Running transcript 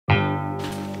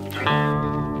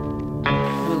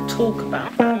talk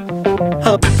about.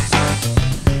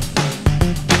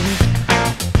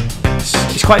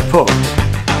 It's quite poor.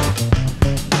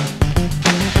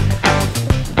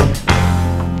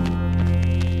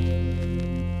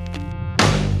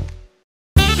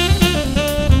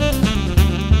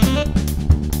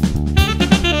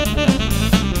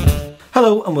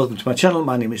 Hello and welcome to my channel.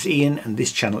 My name is Ian and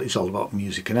this channel is all about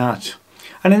music and art.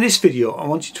 And in this video I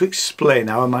wanted to explain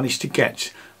how I managed to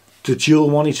get the dual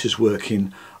monitors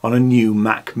working on a new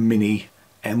Mac Mini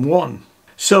M1.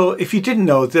 So if you didn't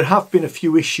know, there have been a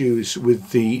few issues with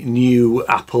the new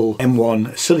Apple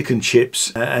M1 silicon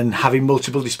chips and having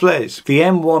multiple displays. The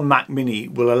M1 Mac Mini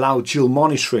will allow dual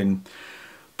monitoring,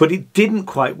 but it didn't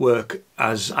quite work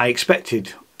as I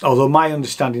expected. Although my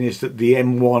understanding is that the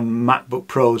M1 MacBook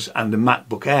Pros and the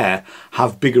MacBook Air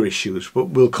have bigger issues, but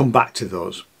we'll come back to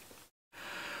those.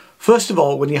 First of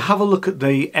all, when you have a look at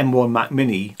the M1 Mac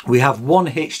Mini, we have one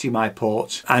HDMI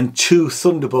port and two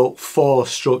Thunderbolt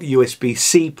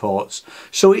 4/USB-C ports,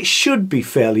 so it should be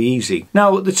fairly easy.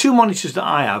 Now, the two monitors that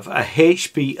I have are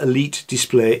HP Elite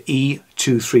Display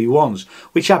E231s,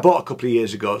 which I bought a couple of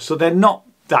years ago, so they're not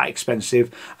that expensive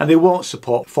and they won't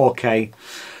support 4K.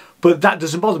 But that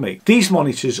doesn't bother me. These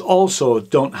monitors also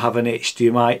don't have an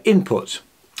HDMI input.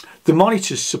 The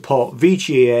monitors support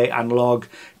VGA analog,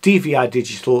 DVI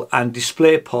digital and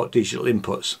DisplayPort digital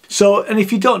inputs. So, and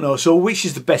if you don't know, so which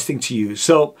is the best thing to use?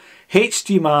 So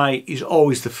HDMI is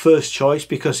always the first choice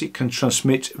because it can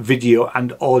transmit video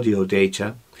and audio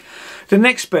data. The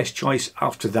next best choice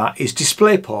after that is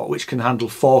DisplayPort, which can handle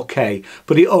 4K,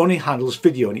 but it only handles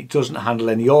video and it doesn't handle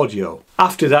any audio.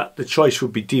 After that, the choice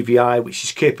would be DVI, which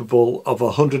is capable of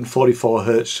 144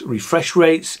 Hz refresh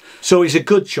rates. So it's a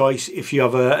good choice if you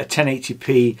have a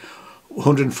 1080p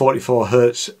 144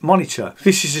 Hz monitor.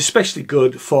 This is especially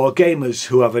good for gamers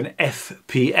who have an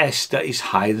FPS that is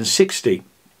higher than 60.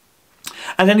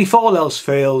 And then if all else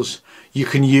fails, you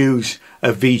can use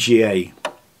a VGA.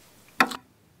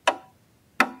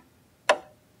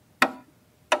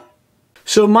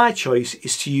 So my choice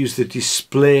is to use the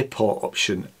DisplayPort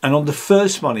option, and on the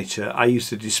first monitor I used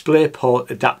the DisplayPort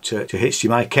adapter to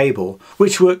HDMI cable,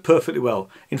 which worked perfectly well.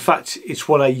 In fact, it's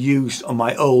what I used on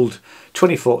my old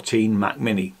 2014 Mac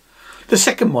Mini. The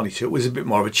second monitor was a bit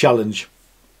more of a challenge.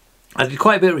 I did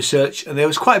quite a bit of research and there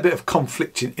was quite a bit of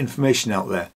conflicting information out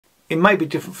there. It might be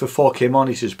different for 4K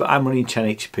monitors, but I'm running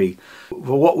 1080p.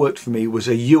 Well, what worked for me was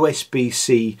a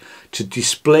USB-C to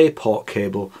DisplayPort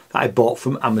cable that I bought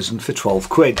from Amazon for 12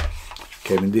 quid.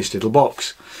 Came in this little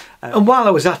box. And while I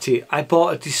was at it, I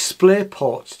bought a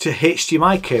DisplayPort to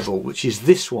HDMI cable, which is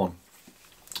this one,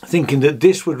 thinking that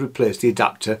this would replace the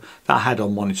adapter that I had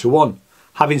on monitor 1.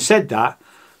 Having said that,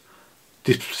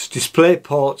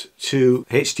 DisplayPort to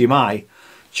HDMI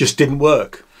just didn't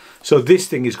work. So this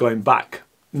thing is going back.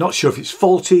 Not sure if it's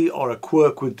faulty or a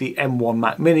quirk with the M1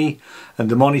 Mac Mini and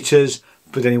the monitors,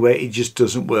 but anyway, it just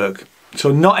doesn't work.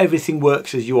 So not everything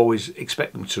works as you always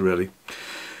expect them to, really.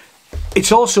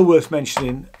 It's also worth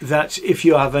mentioning that if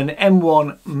you have an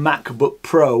M1 MacBook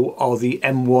Pro or the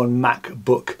M1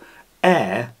 MacBook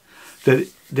Air, that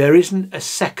there isn't a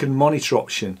second monitor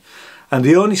option. And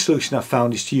the only solution I've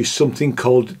found is to use something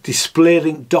called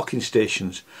DisplayLink docking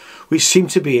stations, which seem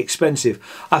to be expensive.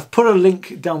 I've put a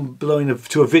link down below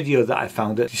to a video that I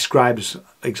found that describes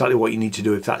exactly what you need to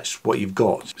do if that's what you've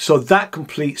got. So that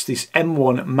completes this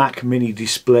M1 Mac Mini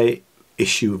display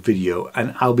issue video,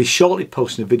 and I'll be shortly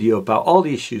posting a video about all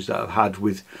the issues that I've had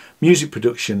with music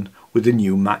production with the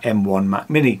new M1 Mac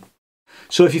Mini.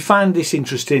 So if you find this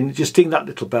interesting, just ding that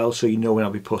little bell so you know when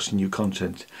I'll be posting new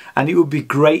content. And it would be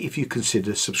great if you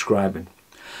consider subscribing.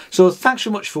 So thanks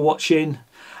so much for watching,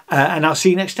 and I'll see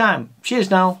you next time. Cheers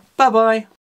now. Bye bye.